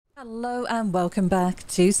Hello and welcome back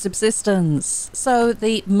to Subsistence. So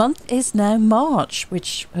the month is now March,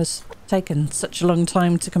 which has taken such a long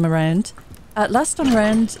time to come around. Last time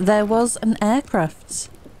around there was an aircraft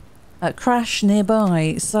crash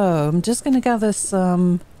nearby, so I'm just going to gather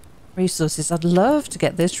some resources. I'd love to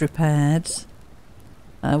get this repaired,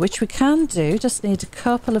 which we can do. Just need a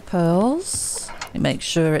couple of pearls. Make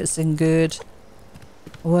sure it's in good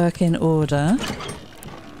working order.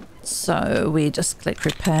 So we just click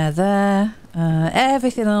repair there.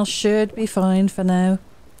 Everything else should be fine for now.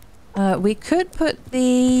 We could put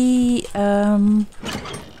the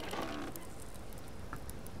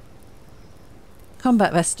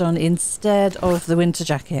combat vest on instead of the winter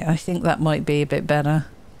jacket. I think that might be a bit better.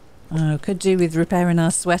 Could do with repairing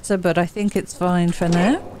our sweater, but I think it's fine for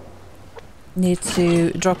now. Need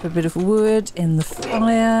to drop a bit of wood in the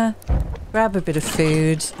fire, grab a bit of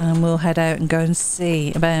food, and we'll head out and go and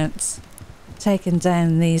see about taking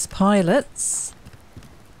down these pilots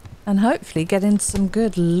and hopefully getting some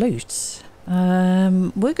good loot.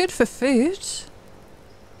 We're good for food.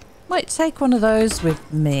 Might take one of those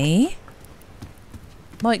with me.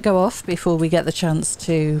 Might go off before we get the chance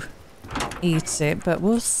to eat it, but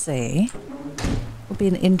we'll see. Will be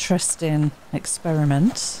an interesting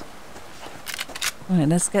experiment. Right,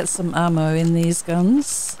 let's get some ammo in these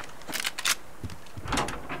guns.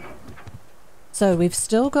 So we've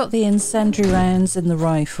still got the incendiary rounds in the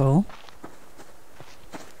rifle,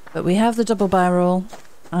 but we have the double barrel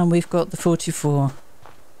and we've got the 44.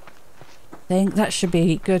 I think that should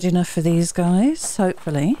be good enough for these guys,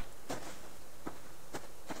 hopefully.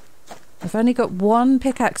 I've only got one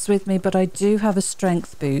pickaxe with me, but I do have a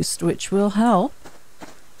strength boost, which will help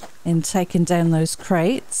in taking down those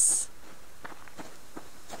crates.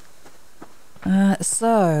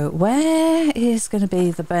 So where is going to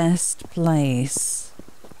be the best place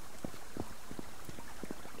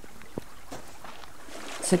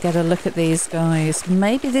to get a look at these guys?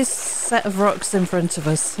 Maybe this set of rocks in front of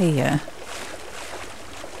us here.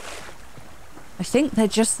 I think they're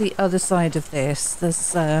just the other side of this.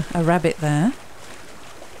 There's a rabbit there.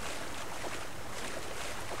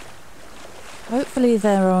 Hopefully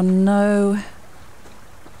there are no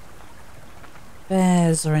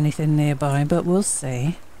bears or anything nearby, but we'll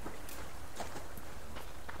see.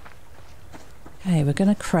 Okay, we're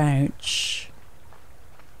going to crouch.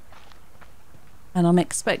 And I'm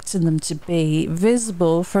expecting them to be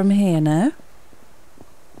visible from here now.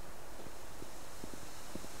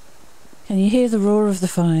 Can you hear the roar of the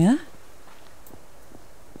fire?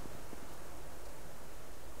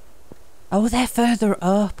 Oh, they're further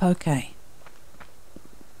up. Okay.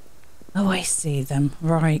 Oh, I see them.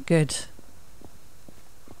 Right, good.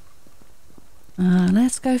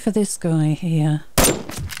 Let's go for this guy here.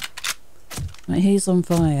 Right, he's on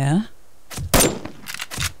fire.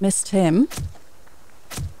 Missed him.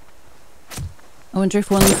 I wonder if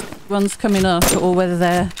one's coming up or whether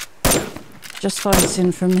they're just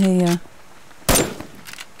fighting from here.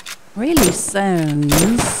 Really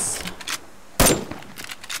sounds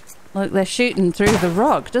like they're shooting through the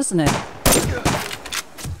rock, doesn't it?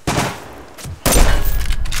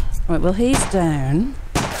 Right, well, he's down.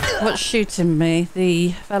 What's shooting me?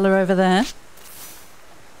 The fella over there?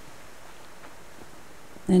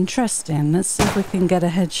 Interesting. Let's see if we can get a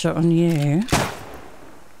headshot on you.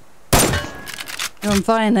 You're on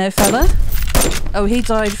fire now, fella. Oh, he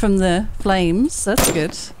died from the flames. That's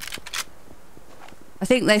good. I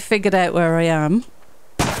think they figured out where I am.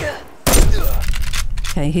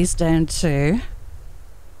 Okay, he's down too.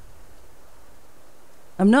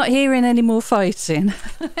 I'm not hearing any more fighting.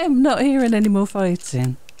 I'm not hearing any more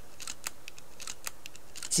fighting.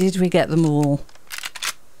 Did we get them all?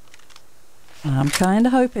 I'm kind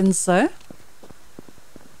of hoping so.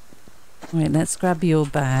 Right, let's grab your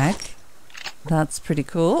bag. That's pretty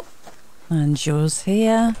cool. And yours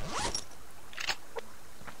here.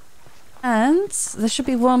 And there should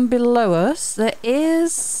be one below us. There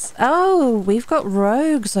is... Oh, we've got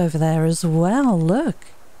rogues over there as well. Look.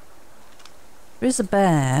 There is a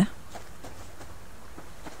bear.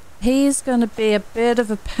 He's going to be a bit of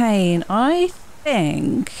a pain. I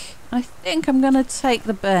think I'm going to take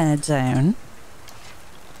the bear down.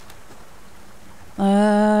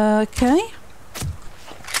 Okay.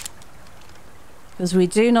 Because we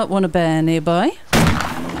do not want a bear nearby.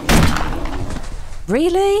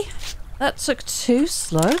 Really? That took 2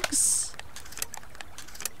 slugs?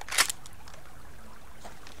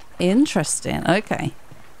 Interesting. Okay.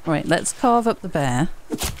 Right, let's carve up the bear.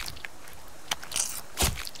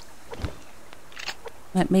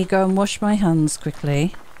 Let me go and wash my hands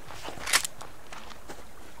quickly.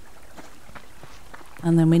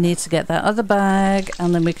 And then we need to get that other bag,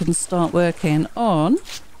 and then we can start working on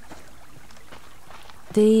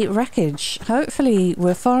the wreckage. Hopefully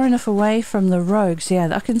we're far enough away from the rogues. Yeah,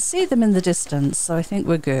 I can see them in the distance, so I think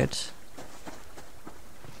we're good.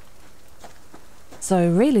 So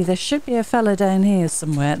really there should be a fella down here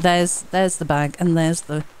somewhere. There's the bag, and there's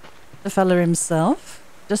the fella himself.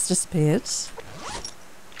 Just disappeared.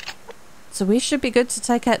 So we should be good to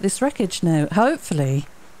take out this wreckage now, hopefully.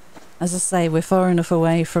 As I say, we're far enough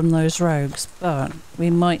away from those rogues, but we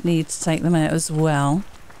might need to take them out as well,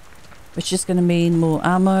 which is going to mean more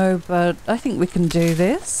ammo, but I think we can do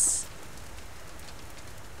this.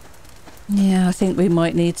 Yeah, I think we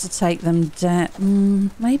might need to take them down.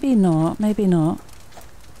 Maybe not, maybe not.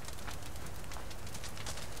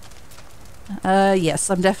 Yes,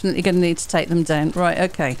 I'm definitely going to need to take them down. Right,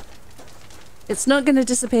 okay. It's not going to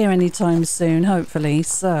disappear anytime soon, hopefully,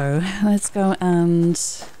 so let's go and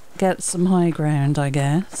get some high ground, I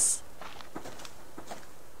guess.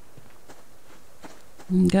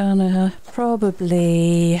 I'm gonna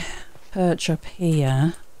probably perch up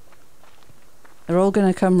here. They're all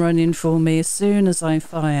gonna come running for me as soon as I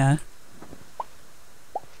fire.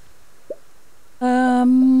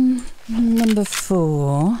 Number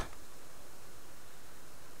 4.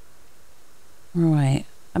 Right.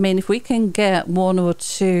 I mean, if we can get 1 or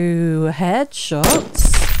 2 headshots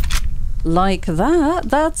like that,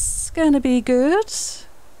 that's gonna be good.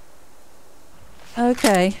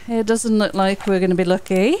 Okay, it doesn't look like we're gonna be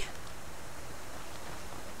lucky.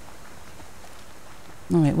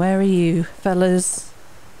 Alright, where are you fellas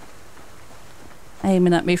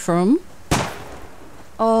aiming at me from?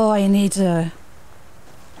 Oh, I need a...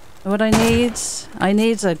 What I need? I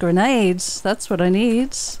need a grenade. That's what I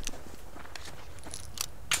need.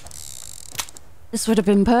 This would have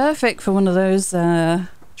been perfect for one of those,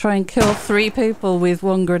 try and kill 3 people with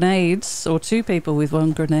 1 grenade, or 2 people with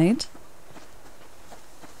 1 grenade.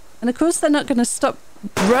 And of course they're not going to stop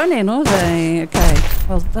running, are they? Okay,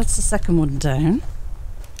 well that's the second one down.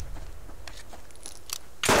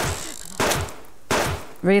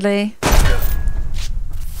 Really?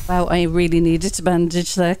 Wow, I really needed to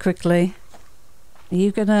bandage there quickly. Are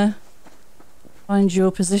you going to find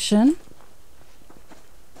your position?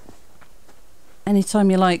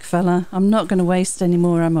 Anytime you like, fella. I'm not going to waste any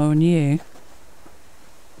more ammo on you.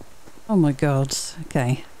 Oh my god.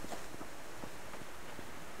 Okay.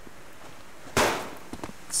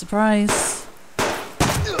 Surprise.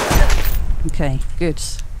 Okay, good.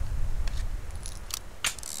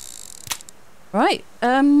 Right,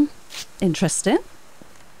 interesting.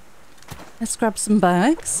 Let's grab some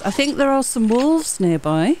bags. I think there are some wolves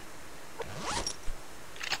nearby,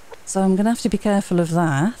 so I'm going to have to be careful of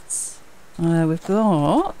that. We've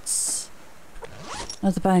got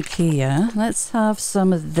another bag here. Let's have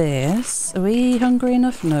some of this. Are we hungry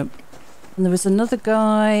enough? Nope. And there was another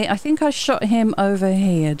guy. I think I shot him over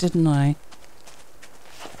here, didn't I?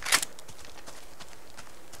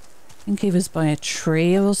 I think he was by a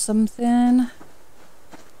tree or something.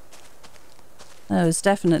 There was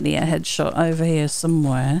definitely a headshot over here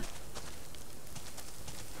somewhere.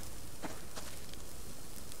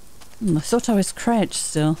 I thought I was crouched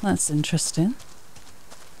still. That's interesting.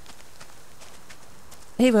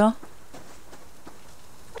 Here we are.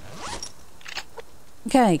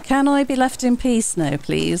 Okay, can I be left in peace now,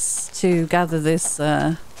 please, to gather this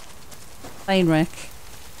plane wreck?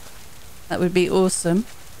 That would be awesome.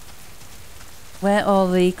 Where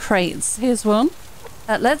are the crates? Here's one.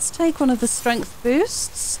 Let's take one of the strength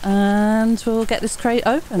boosts and we'll get this crate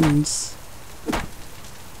opened.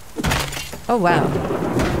 Oh wow.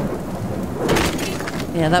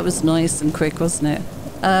 Yeah, that was nice and quick, wasn't it?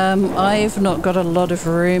 I've not got a lot of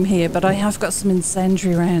room here, but I have got some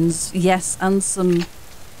incendiary rounds. Yes, and some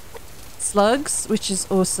slugs, which is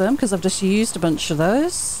awesome because I've just used a bunch of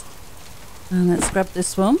those. And let's grab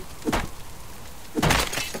this one.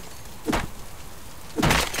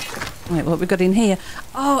 Right, what we got in here?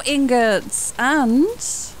 Oh, ingots and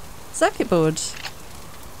circuit board.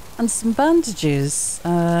 And some bandages.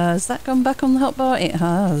 Has that gone back on the hotbar? It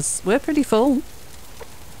has. We're pretty full.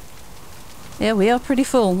 Yeah, we are pretty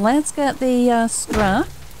full. Let's get the strap.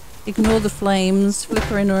 Ignore the flames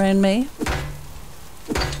flickering around me.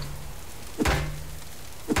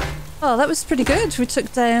 Oh, that was pretty good. We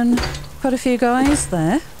took down quite a few guys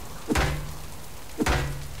there.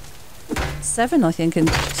 7, I think, in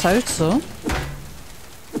total.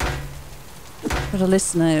 Got a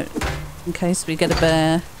listen out in case we get a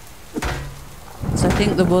bear. So I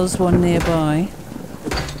think there was one nearby.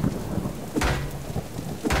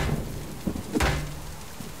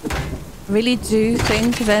 I really do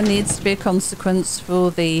think there needs to be a consequence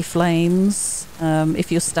for the flames if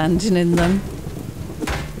you're standing in them.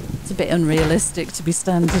 It's a bit unrealistic to be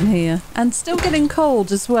standing here. And still getting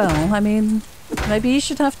cold as well. I mean, maybe you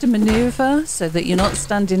should have to maneuver so that you're not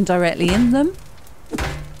standing directly in them.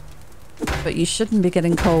 But you shouldn't be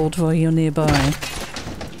getting cold while you're nearby,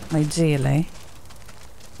 ideally.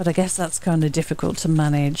 But I guess that's kind of difficult to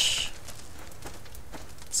manage.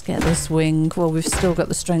 Let's get this wing. Well, we've still got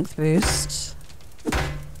the strength boost.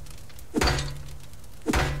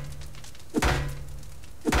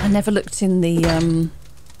 I never looked in the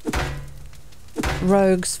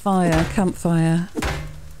Rogues campfire.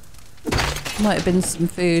 Might have been some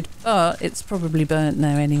food, but it's probably burnt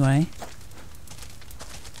now anyway.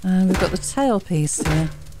 We've got the tailpiece here.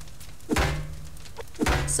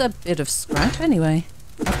 It's a bit of scrap anyway.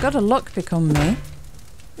 I've got a lockpick on me.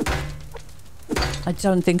 I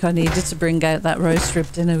don't think I needed to bring out that roast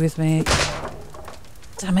rib dinner with me.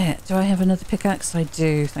 Damn it, do I have another pickaxe? I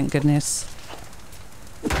do, thank goodness.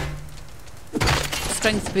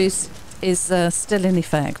 Strength boost is still in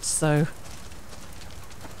effect, so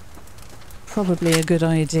probably a good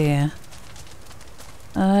idea.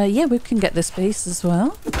 Yeah, we can get this piece as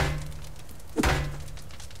well.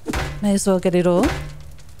 May as well get it all.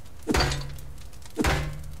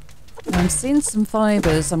 I'm seeing some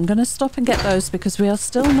fibres. I'm going to stop and get those because we are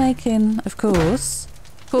still making, of course,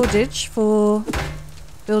 cordage for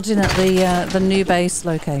building at the new base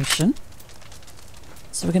location.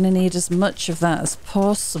 So we're going to need as much of that as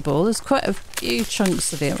possible. There's quite a few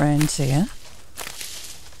chunks of it around here.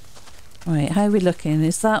 Right, how are we looking?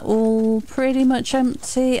 Is that all pretty much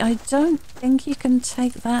empty? I don't think you can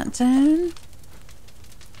take that down.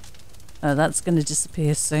 Oh, that's going to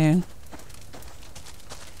disappear soon.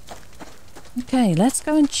 Okay, let's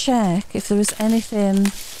go and check if there was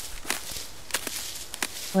anything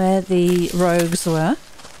where the rogues were.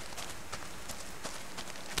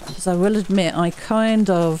 Because I will admit, I kind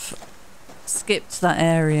of skipped that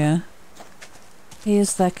area.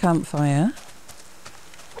 Here's their campfire.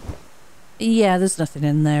 Yeah, there's nothing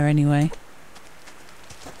in there anyway.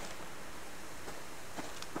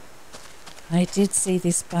 I did see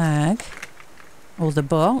this bag. Or the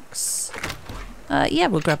box. Yeah,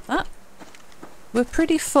 we'll grab that. We're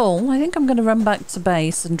pretty full. I think I'm going to run back to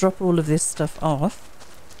base and drop all of this stuff off.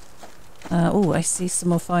 Oh, I see some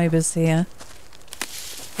more fibres here.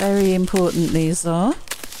 Very important these are.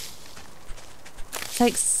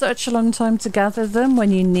 Takes such a long time to gather them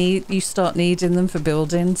when you start needing them for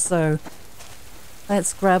building, so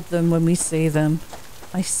let's grab them when we see them.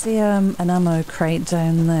 I see an ammo crate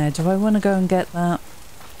down there. Do I want to go and get that?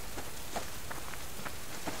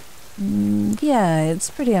 Yeah, it's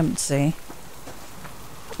pretty empty.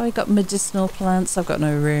 Have I got medicinal plants? I've got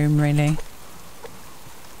no room, really.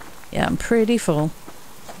 Yeah, I'm pretty full.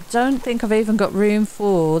 Don't think I've even got room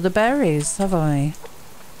for the berries, have I?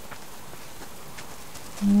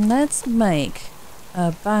 Let's make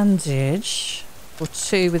a bandage or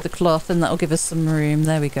two with the cloth and that'll give us some room.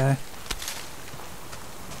 There we go.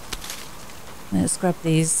 Let's grab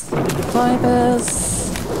these fibres.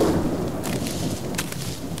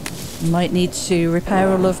 Might need to repair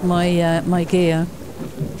all of my my gear.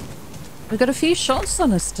 We've got a few shots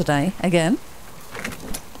on us today, again.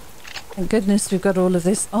 Thank goodness we've got all of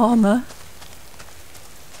this armour.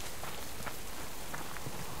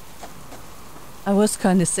 I was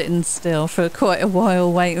kind of sitting still for quite a while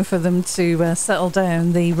waiting for them to settle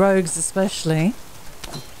down, the rogues especially.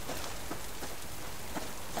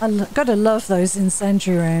 Gotta love those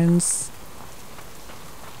incendiary rounds.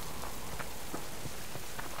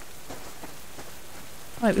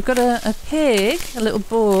 Right, we've got a pig, a little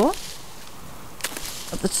boar,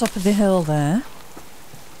 at the top of the hill there.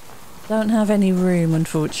 Don't have any room,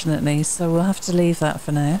 unfortunately, so we'll have to leave that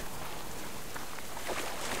for now.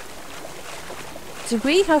 Do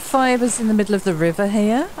we have fibres in the middle of the river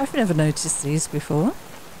here? I've never noticed these before.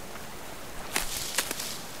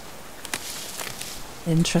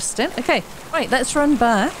 Interesting. Okay, right, let's run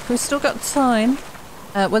back. We've still got time,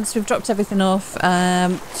 once we've dropped everything off,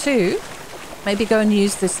 to maybe go and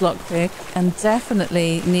use this lockpick, and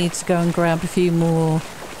definitely need to go and grab a few more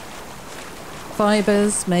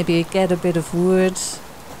fibres, maybe get a bit of wood.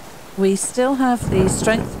 We still have the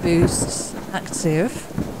strength boost active,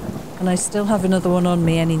 and I still have another one on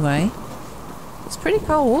me anyway. It's pretty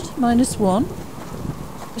cold, -1.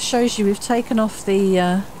 It shows you we've taken off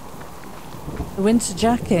the winter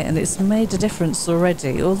jacket and it's made a difference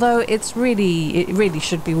already, although it really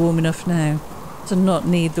should be warm enough now to not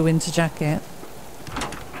need the winter jacket.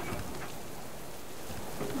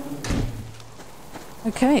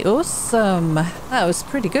 Okay, awesome. That was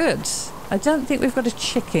pretty good. I don't think we've got a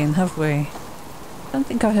chicken, have we? I don't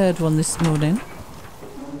think I heard one this morning.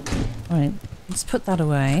 Right, let's put that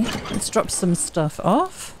away. Let's drop some stuff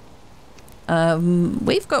off.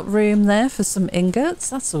 We've got room there for some ingots.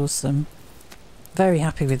 That's awesome. Very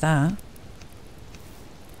happy with that.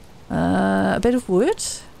 A bit of wood.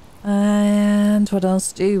 And what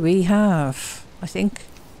else do we have? I think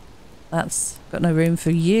that's got no room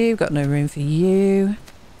for you. Got no room for you.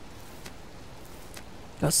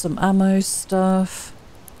 Got some ammo stuff.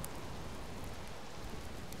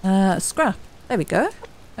 Scrap. There we go.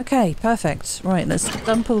 Okay, perfect. Right, let's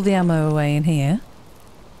dump all the ammo away in here.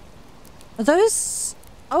 Are those...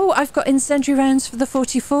 Oh, I've got incendiary rounds for the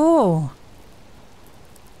 44.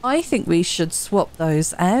 I think we should swap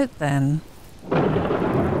those out then.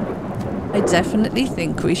 I definitely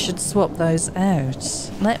think we should swap those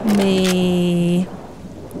out. Let me...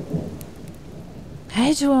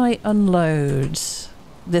 How do I unload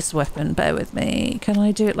this weapon? Bear with me. Can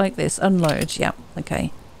I do it like this? Unload. Yeah,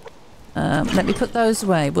 okay. Let me put those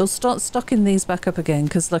away. We'll start stocking these back up again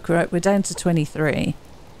because look, we're down to 23.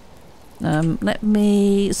 Let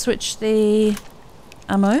me switch the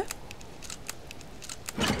ammo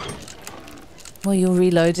while you're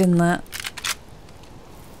reloading that.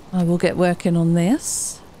 I will get working on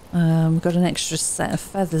this. Got an extra set of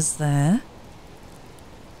feathers there.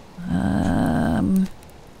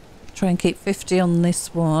 Try and keep 50 on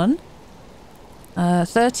this one.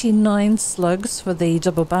 39 slugs for the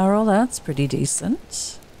double barrel. That's pretty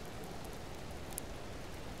decent.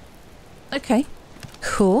 Okay,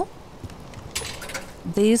 cool.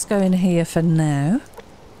 These go in here for now.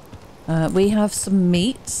 We have some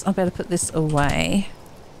meat. I better put this away.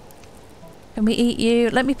 Can we eat you?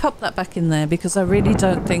 Let me pop that back in there because I really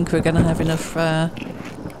don't think we're going to have enough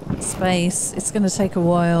space. It's going to take a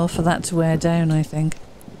while for that to wear down, I think.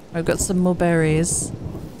 I've got some more berries.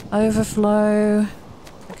 Overflow.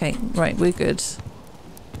 Okay, right, we're good.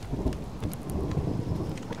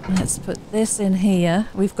 Let's put this in here.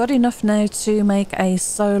 We've got enough now to make a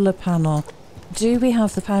solar panel. Do we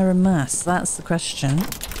have the power and mass? That's the question.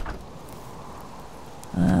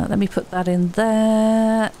 Let me put that in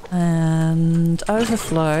there. And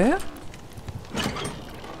overflow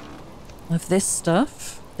of this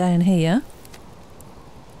stuff down here.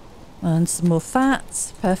 And some more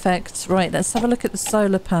fat. Perfect. Right, let's have a look at the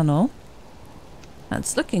solar panel.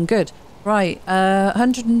 That's looking good. Right,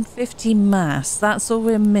 150 mass. That's all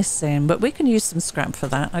we're missing. But we can use some scrap for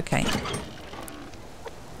that. Okay.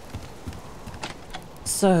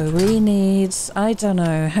 So we need, I don't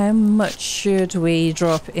know, how much should we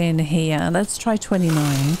drop in here? Let's try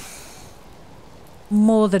 29.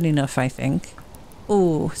 More than enough, I think.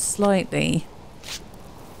 Oh, slightly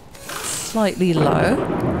low.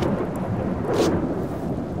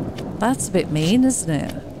 That's a bit mean, isn't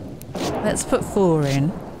it? Let's put 4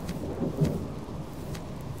 in.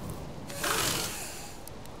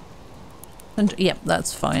 And yep,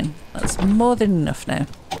 that's fine. That's more than enough now.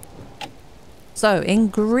 So,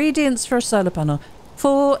 ingredients for a solar panel.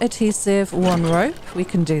 4 adhesive, 1 rope. We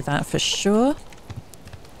can do that for sure.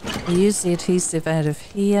 We use the adhesive out of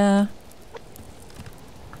here.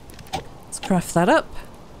 Let's craft that up.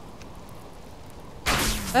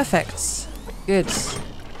 Perfect. Good.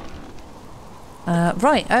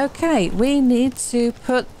 Right, okay. We need to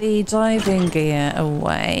put the diving gear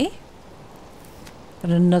away.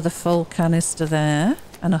 Got another full canister there.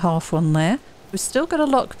 And a half one there. We've still got a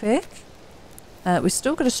lockpick. We've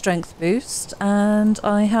still got a strength boost. And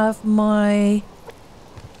I have my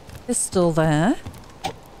pistol there.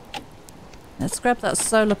 Let's grab that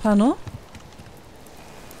solar panel.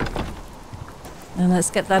 And let's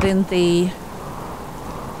get that in the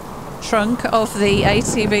trunk of the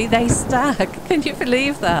ATV. They stack. Can you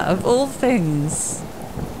believe that? Of all things.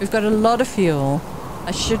 We've got a lot of fuel.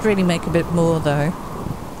 I should really make a bit more though.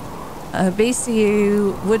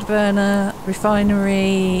 BCU, wood burner,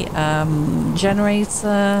 refinery, generator,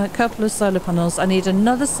 a couple of solar panels. I need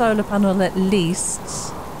another solar panel at least.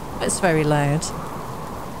 It's very loud.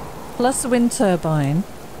 Plus a wind turbine.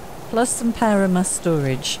 Plus some power and mass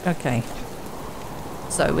storage. Okay.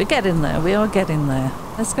 So we're getting there. We are getting there.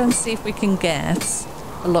 Let's go and see if we can get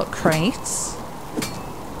a lock crate.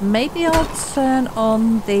 Maybe I'll turn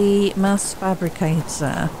on the mass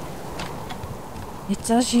fabricator. It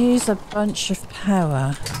does use a bunch of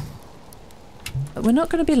power. But we're not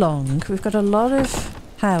going to be long. We've got a lot of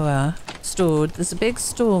power stored. There's a big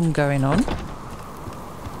storm going on.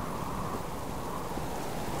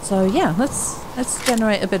 So yeah, let's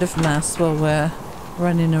generate a bit of mass while we're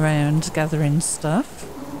running around gathering stuff.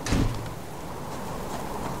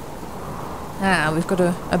 Ah, we've got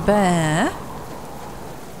a bear.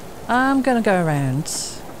 I'm gonna go around.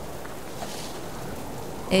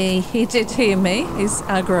 He did hear me. He's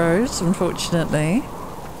aggroed, unfortunately.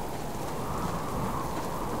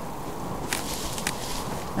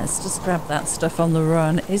 Let's just grab that stuff on the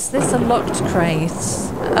run. Is this a locked crate?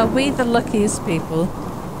 Are we the luckiest people?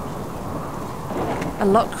 A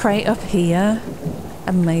locked crate up here?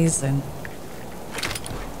 Amazing.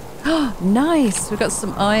 Oh, nice! We've got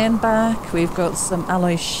some iron back. We've got some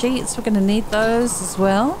alloy sheets. We're going to need those as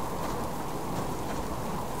well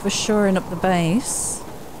for shoring up the base.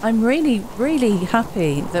 I'm really, really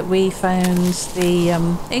happy that we found the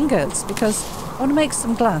ingots because I want to make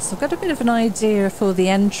some glass. I've got a bit of an idea for the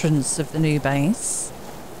entrance of the new base.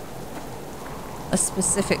 A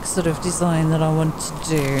specific sort of design that I want to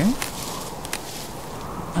do.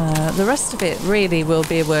 The rest of it really will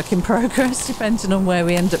be a work in progress depending on where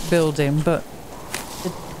we end up building, but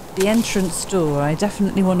the entrance door, I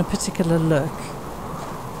definitely want a particular look.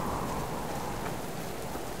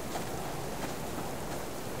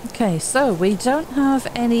 Okay, so we don't have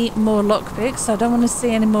any more lockpicks. I don't want to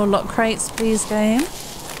see any more lock crates, please, game.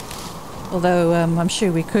 Although I'm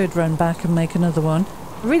sure we could run back and make another one.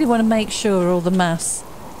 I really want to make sure all the mass...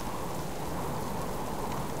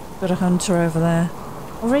 Got a hunter over there.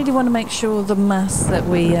 I really want to make sure the mass that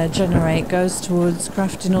we generate goes towards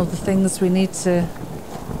crafting all the things we need to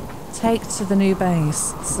take to the new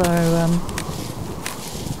base. So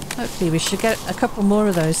hopefully we should get a couple more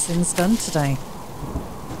of those things done today.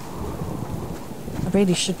 I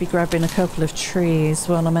really should be grabbing a couple of trees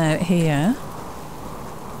while I'm out here.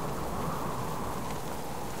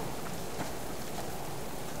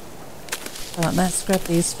 Right, let's grab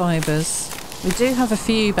these fibres. We do have a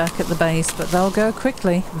few back at the base, but they'll go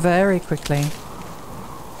quickly, very quickly.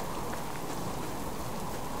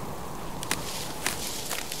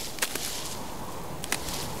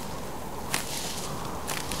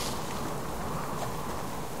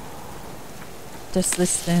 Just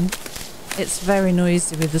listening. It's very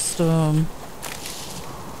noisy with the storm.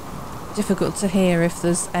 Difficult to hear if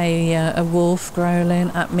there's a wolf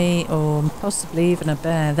growling at me or possibly even a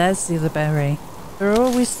bear. There's the other berry. There are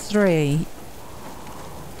always three.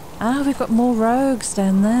 Ah, we've got more rogues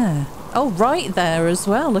down there. Oh, right there as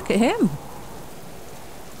well. Look at him.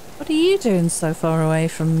 What are you doing so far away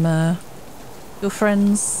from your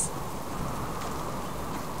friends?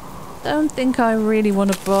 Don't think I really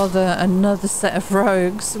want to bother another set of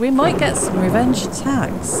rogues. We might get some revenge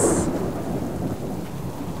attacks.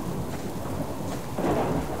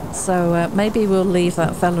 So maybe we'll leave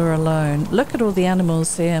that fella alone. Look at all the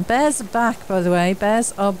animals here. Bears are back, by the way.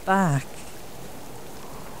 Bears are back.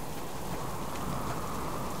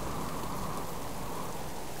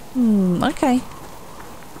 Okay.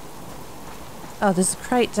 Oh, there's a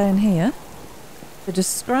crate down here. Bit of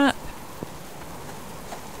scrap.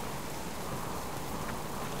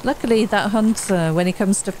 Luckily, that hunter, when he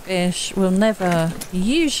comes to fish, will never,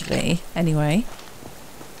 usually anyway,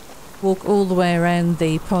 walk all the way around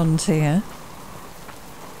the pond here.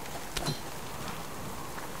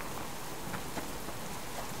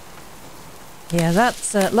 Yeah,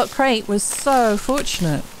 that lock crate was so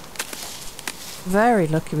fortunate. Very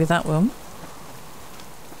lucky with that one.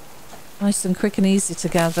 Nice and quick and easy to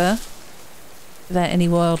gather without any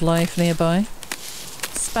wildlife nearby.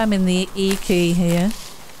 Spamming the E key here.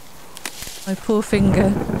 My poor finger.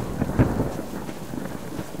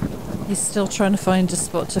 He's still trying to find a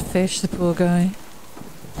spot to fish, the poor guy.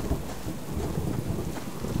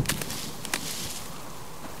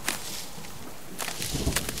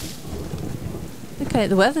 Okay,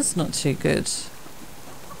 the weather's not too good.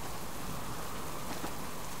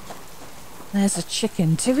 There's a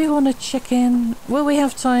chicken. Do we want a chicken? Will we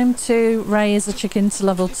have time to raise a chicken to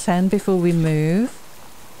level 10 before we move?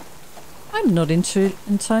 I'm not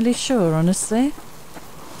entirely sure, honestly.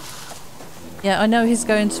 Yeah, I know he's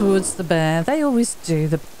going towards the bear. They always do,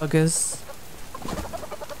 the buggers.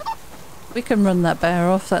 We can run that bear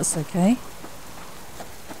off, that's okay.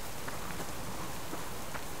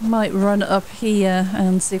 Might run up here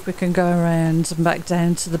and see if we can go around and back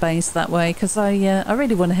down to the base that way, because I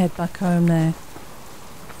really want to head back home now.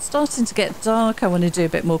 It's starting to get dark. I want to do a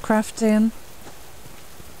bit more crafting.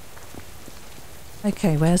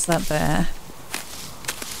 Okay, where's that bear?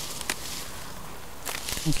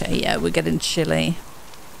 Okay, yeah, we're getting chilly.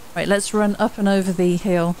 Right, let's run up and over the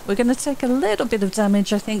hill. We're going to take a little bit of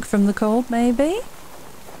damage, I think, from the cold, maybe?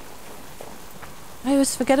 I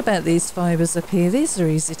always forget about these fibres up here. These are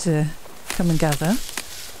easy to come and gather.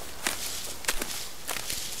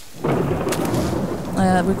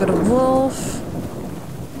 We've got a wolf.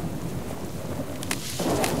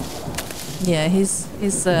 Yeah, he's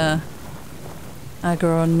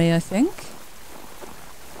aggro on me, I think.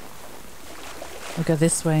 We'll go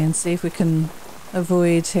this way and see if we can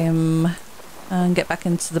avoid him and get back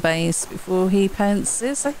into the base before he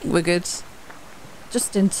pounces. I think we're good.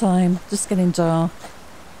 Just in time. Just getting dark.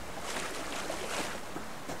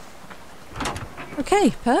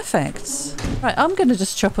 Okay, perfect. Right, I'm going to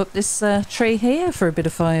just chop up this tree here for a bit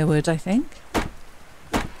of firewood, I think.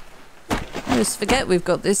 I always forget we've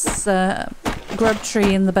got this grub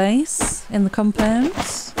tree in the base, in the compound.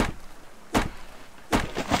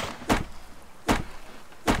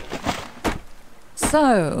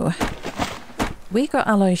 So, we got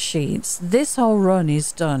alloy sheets. This whole run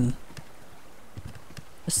is done.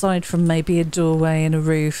 Aside from maybe a doorway and a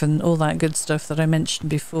roof and all that good stuff that I mentioned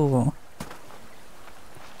before.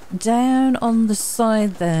 Down on the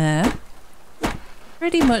side there,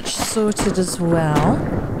 pretty much sorted as well.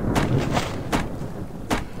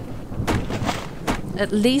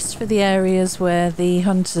 At least for the areas where the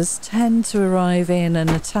hunters tend to arrive in and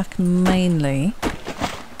attack mainly.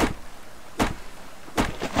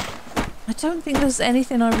 I don't think there's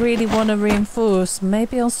anything I really want to reinforce.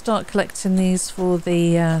 Maybe I'll start collecting these for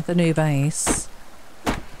the new base.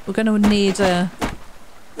 We're going to need a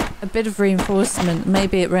bit of reinforcement,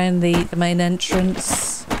 maybe around the main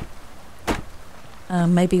entrance.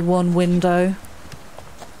 Maybe one window.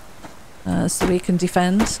 So we can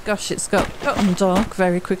defend. Gosh, it's gotten dark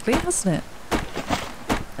very quickly, hasn't it?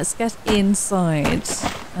 Let's get inside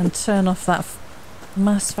and turn off that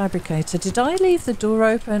mass fabricator. Did I leave the door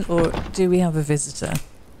open or do we have a visitor?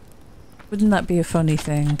 Wouldn't that be a funny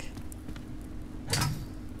thing?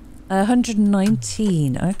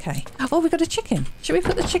 119, okay. Oh, we got a chicken. Should we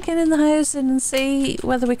put the chicken in the house and see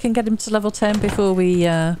whether we can get him to level 10 before we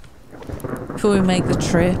make the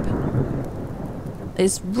trip?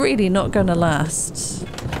 It's really not going to last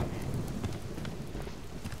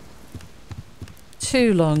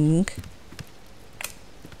too long.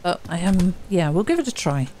 Oh, yeah, we'll give it a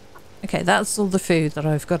try. Okay, that's all the food that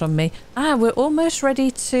I've got on me. Ah, we're almost ready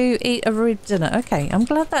to eat a dinner. Okay, I'm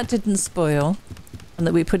glad that didn't spoil and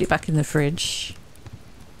that we put it back in the fridge.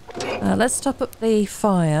 Let's top up the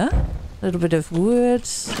fire. A little bit of wood.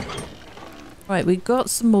 Right, we got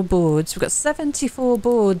some more boards. We've got 74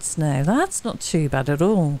 boards now. That's not too bad at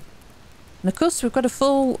all. And of course, we've got a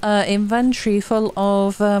full inventory full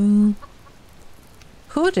of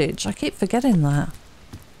cordage. I keep forgetting that.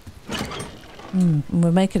 And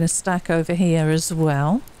we're making a stack over here as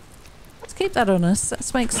well. Let's keep that on us.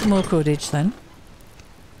 Let's make some more cordage then.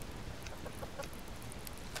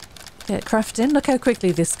 Get crafting. Look how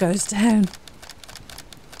quickly this goes down.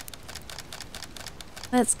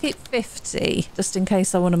 Let's keep 50, just in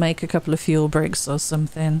case I want to make a couple of fuel bricks or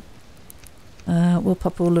something. We'll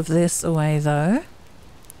pop all of this away though.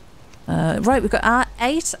 Right, we've got our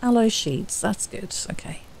 8 alloy sheets. That's good.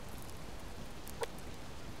 Okay.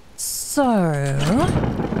 So,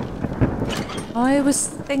 I was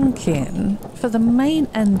thinking for the main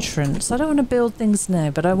entrance, I don't want to build things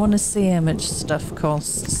now, but I want to see how much stuff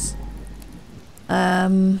costs.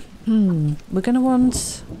 We're going to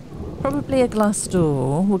want probably a glass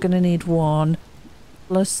door. We're going to need 1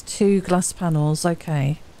 plus 2 glass panels.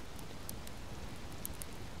 Okay.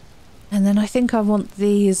 And then I think I want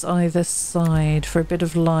these either side for a bit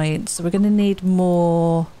of light. So we're going to need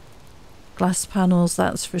more glass panels,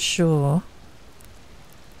 that's for sure.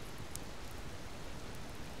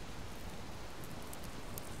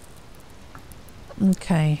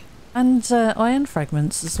 Okay. And iron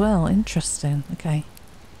fragments as well. Interesting. Okay.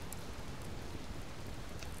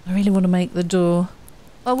 I really want to make the door.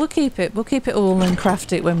 Oh, we'll keep it. We'll keep it all and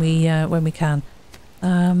craft it when we can.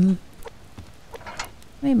 Let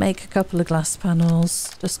me make a couple of glass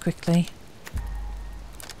panels just quickly.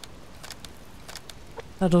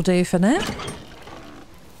 That'll do for now.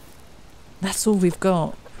 That's all we've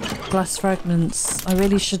got. Glass fragments. I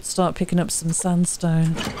really should start picking up some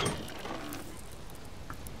sandstone.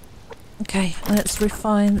 Okay, let's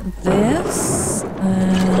refine this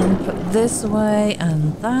and put this away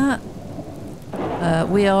and that.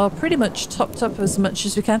 We are pretty much topped up as much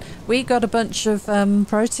as we can. We got a bunch of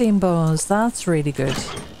protein bars. That's really good.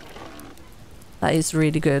 That is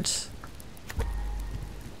really good.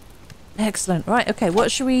 Excellent. Right, okay,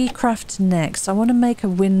 what should we craft next? I want to make a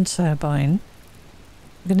wind turbine.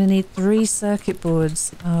 I'm going to need 3 circuit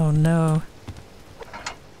boards. Oh no.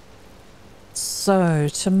 So,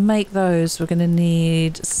 to make those, we're going to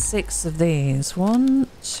need 6 of these. 1,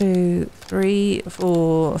 2, 3,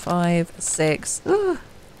 4, 5, 6. Ooh.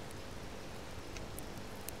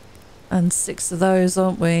 And 6 of those,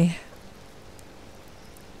 aren't we?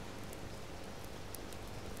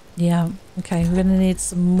 Yeah, okay, we're gonna need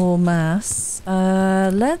some more mass.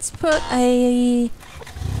 Let's put a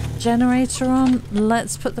generator on.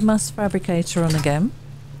 Let's put the mass fabricator on again.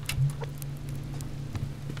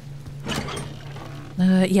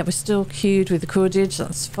 Yeah, we're still queued with the cordage,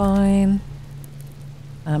 that's fine.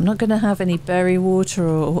 I'm not going to have any berry water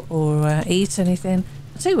or eat anything.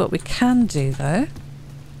 I'll tell you what we can do though.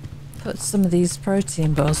 Put some of these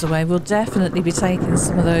protein bars away. We'll definitely be taking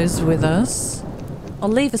some of those with us. I'll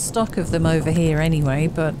leave a stock of them over here anyway,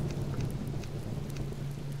 but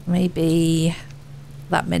maybe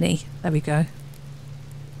that many. There we go.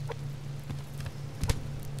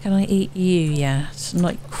 Can I eat you yet?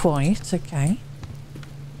 Not quite, okay.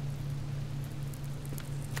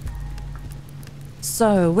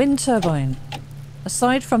 So, wind turbine.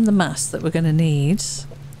 Aside from the mass that we're going to need,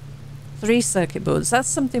 3 circuit boards. That's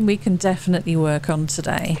something we can definitely work on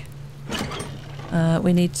today.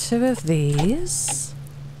 We need 2 of these.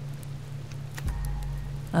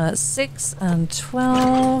 6 and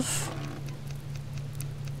 12.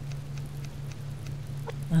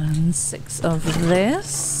 And 6 of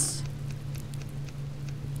this.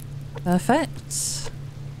 Perfect.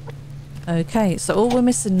 Okay, so all we're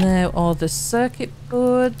missing now are the circuit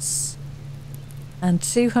boards and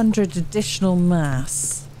 200 additional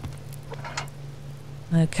mass.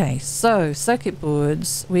 Okay, so circuit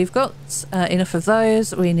boards, we've got enough of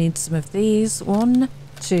those. We need some of these. 1,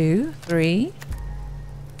 2, 3.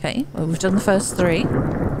 Okay, well, we've done the first 3.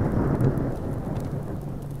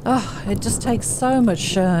 Oh, it just takes so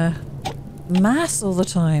much mass all the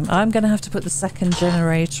time. I'm going to have to put the second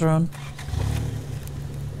generator on.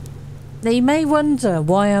 Now you may wonder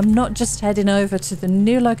why I'm not just heading over to the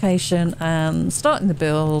new location and starting the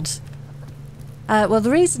build. Well,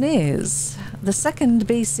 the reason is the second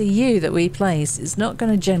BCU that we place is not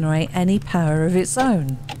going to generate any power of its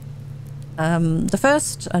own. The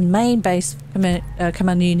first and main base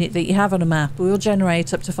command unit that you have on a map will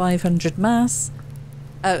generate up to 500 mass,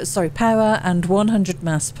 power and 100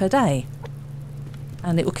 mass per day.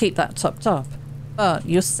 And it will keep that topped up. But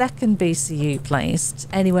your second BCU placed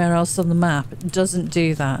anywhere else on the map doesn't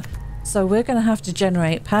do that. So we're going to have to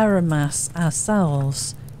generate power and mass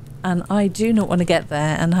ourselves. And I do not want to get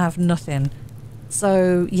there and have nothing.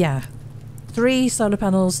 So yeah, 3 solar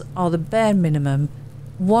panels are the bare minimum.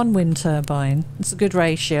 1 wind turbine. It's a good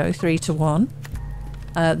ratio, 3 to 1.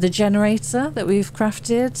 The generator that we've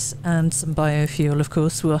crafted and some biofuel, of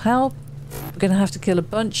course, will help. We're going to have to kill a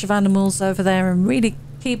bunch of animals over there and really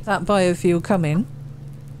keep that biofuel coming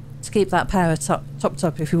to keep that power topped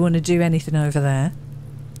up if we want to do anything over there.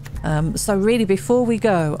 So really before we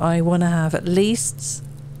go, I want to have at least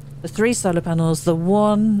the 3 solar panels, the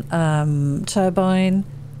 1 turbine,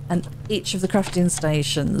 and each of the crafting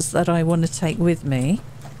stations that I want to take with me.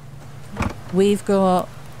 We've got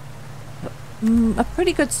a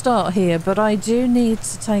pretty good start here, but I do need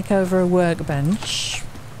to take over a workbench.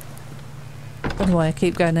 I don't know why I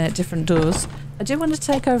keep going out different doors. I do want to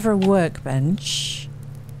take over a workbench.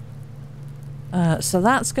 So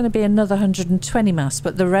that's going to be another 120 mass,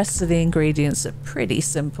 but the rest of the ingredients are pretty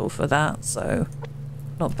simple for that, so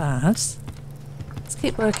not bad. Let's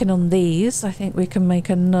keep working on these. I think we can make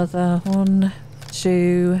another 1,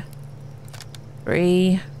 2,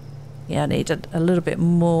 3. Yeah, I need a little bit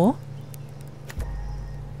more.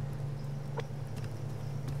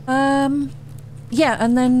 Yeah,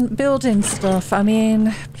 and then building stuff. I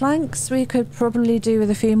mean, planks we could probably do with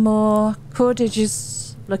a few more. Cordage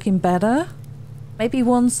is looking better. Maybe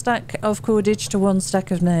 1 stack of cordage to 1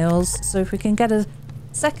 stack of nails. So if we can get a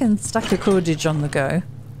second stack of cordage on the go,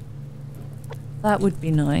 that would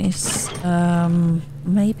be nice.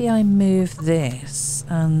 Maybe I move this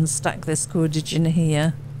and stack this cordage in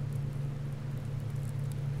here.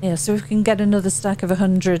 Yeah, so if we can get another stack of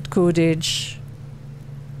 100 cordage,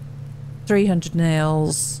 300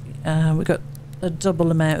 nails, we've got a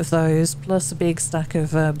double amount of those, plus a big stack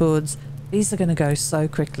of boards. These are going to go so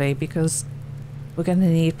quickly because we're going to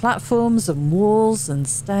need platforms and walls and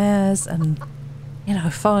stairs and, you know,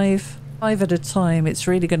 5 at a time. It's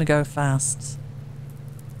really going to go fast.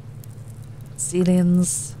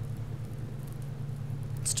 Ceilings.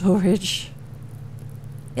 Storage.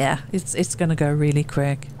 Yeah, it's going to go really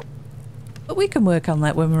quick. But we can work on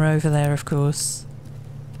that when we're over there, of course.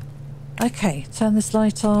 Okay, turn this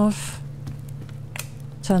light off.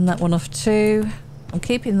 Turn that one off too. I'm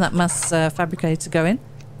keeping that mass fabricator going.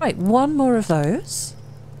 Right, 1 more of those.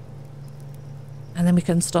 And then we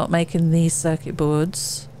can start making these circuit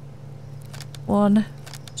boards. 1,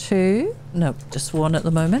 2. No, just 1 at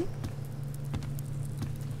the moment.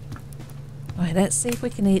 Right, let's see if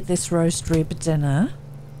we can eat this roast rib dinner.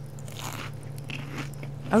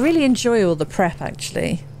 I really enjoy all the prep,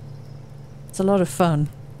 actually. It's a lot of fun.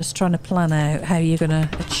 Just trying to plan out how you're going to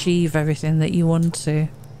achieve everything that you want to.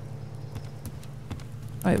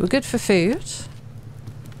 Right, we're good for food.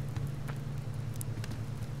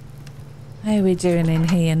 How are we doing in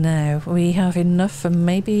here now? We have enough for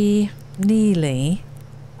maybe Neely.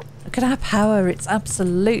 Look at our power, it's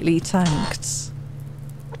absolutely tanked.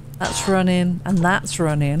 That's running, and that's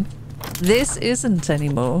running. This isn't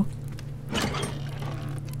anymore.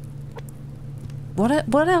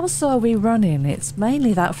 What else are we running? It's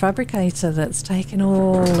mainly that fabricator that's taking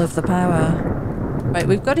all of the power. Right,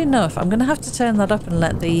 we've got enough. I'm going to have to turn that up and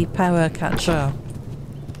let the power catch up.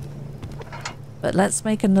 But let's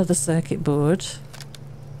make another circuit board.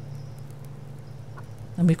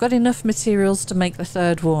 And we've got enough materials to make the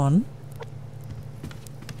third one.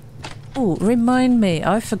 Oh, remind me,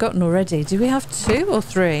 I've forgotten already. Do we have 2 or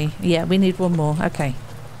 3? Yeah, we need 1 more. Okay.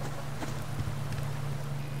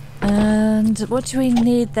 And what do we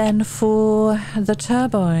need then for the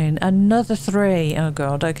turbine? Another 3. Oh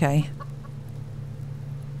god, okay.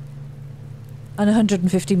 And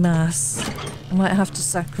 150 mass. I might have to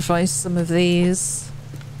sacrifice some of these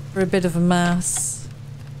for a bit of a mass.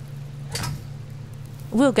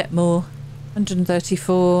 We'll get more.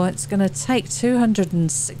 134. It's going to take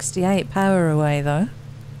 268 power away though.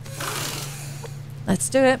 Let's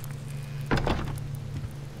do it.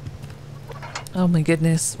 Oh my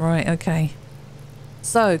goodness. Right, okay.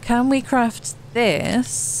 So, can we craft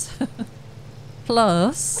this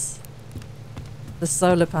plus the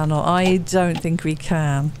solar panel? I don't think we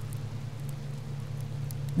can.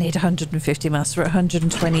 Need 150 mass. We're at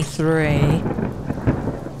 123.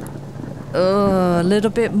 Oh, a little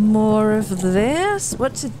bit more of this.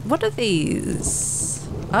 What are these?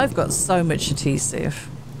 I've got so much adhesive.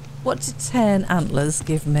 What did 10 antlers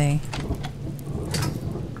give me?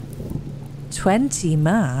 20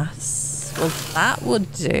 mass. Well, that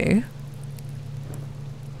would do.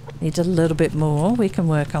 Need a little bit more. We can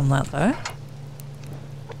work on that though.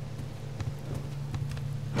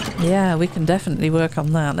 Yeah, we can definitely work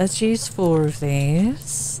on that. Let's use 4 of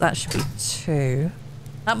these. That should be 2.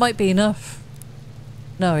 That might be enough.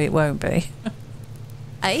 No, it won't be.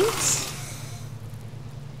 8?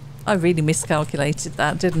 I really miscalculated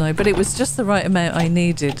that, didn't I? But it was just the right amount I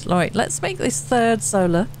needed. Right, let's make this third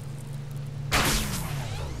solar.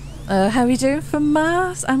 How are we doing for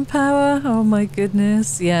mass and power? Oh my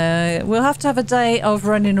goodness. Yeah, we'll have to have a day of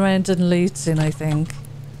running around and looting, I think.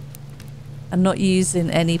 And not using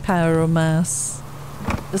any power or mass.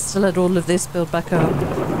 Just to let all of this build back up.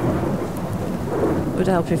 Would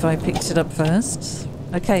help if I picked it up first.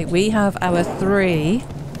 Okay, we have our 3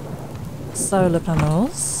 solar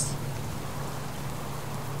panels.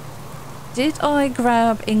 Did I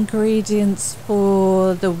grab ingredients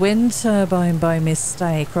for the wind turbine by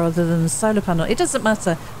mistake rather than the solar panel? It doesn't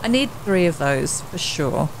matter. I need 3 of those for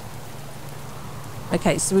sure.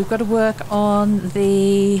 Okay, so we've got to work on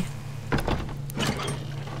the...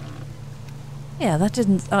 Yeah, that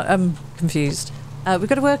didn't... I'm confused. We've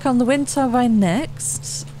got to work on the wind turbine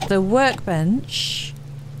next. The workbench.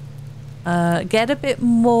 Get a bit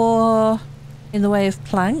more in the way of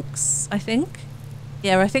planks, I think.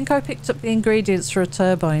 Yeah, I think I picked up the ingredients for a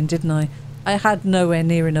turbine, didn't I? I had nowhere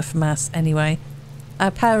near enough mass anyway. Our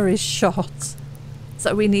power is shot.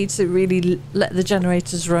 So we need to really let the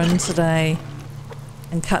generators run today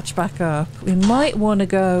and catch back up. We might want to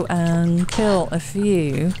go and kill a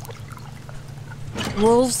few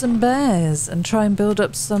wolves and bears and try and build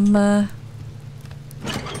up some more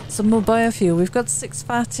biofuel. We've got 6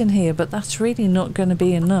 fat in here, but that's really not going to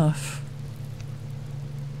be enough.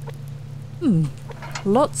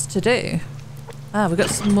 Lots to do. Ah, we've got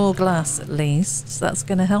some more glass at least, so that's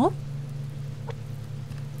going to help.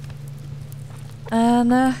 And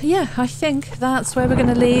yeah, I think that's where we're going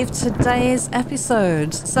to leave today's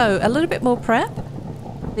episode. So, a little bit more prep.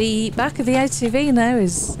 The back of the ATV now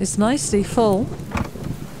is nicely full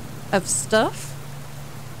of stuff.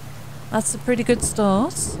 That's a pretty good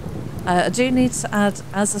start. I do need to add,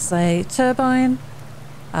 as I say, turbine,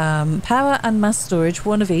 power and mass storage,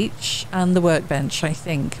 1 of each, and the workbench, I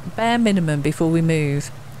think. Bare minimum before we move.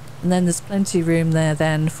 And then there's plenty of room there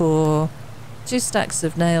then for 2 stacks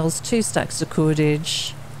of nails, 2 stacks of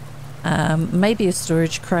cordage, maybe a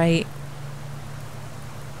storage crate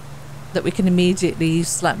that we can immediately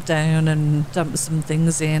slap down and dump some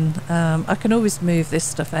things in. I can always move this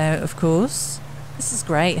stuff out, of course. This is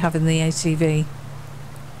great, having the ATV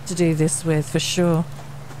to do this with, for sure.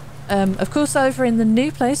 Of course, over in the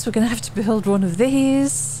new place, we're going to have to build 1 of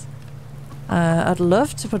these. I'd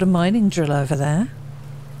love to put a mining drill over there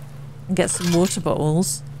and get some water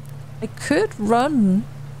bottles. I could run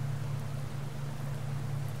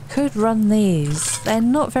could run these. They're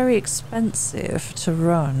not very expensive to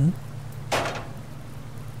run.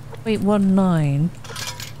 0.19.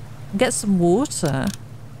 Get some water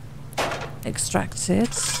extracted.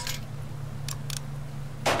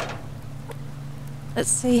 Let's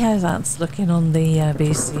see how that's looking on the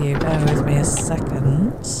BCU. Bear with me a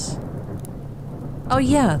second. Oh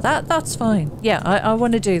yeah, that's fine. Yeah, I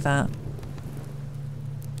want to do that.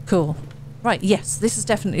 Cool. Right, yes, this is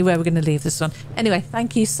definitely where we're going to leave this one. Anyway,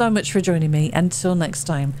 thank you so much for joining me. Until next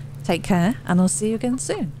time, take care, and I'll see you again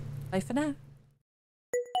soon. Bye for now.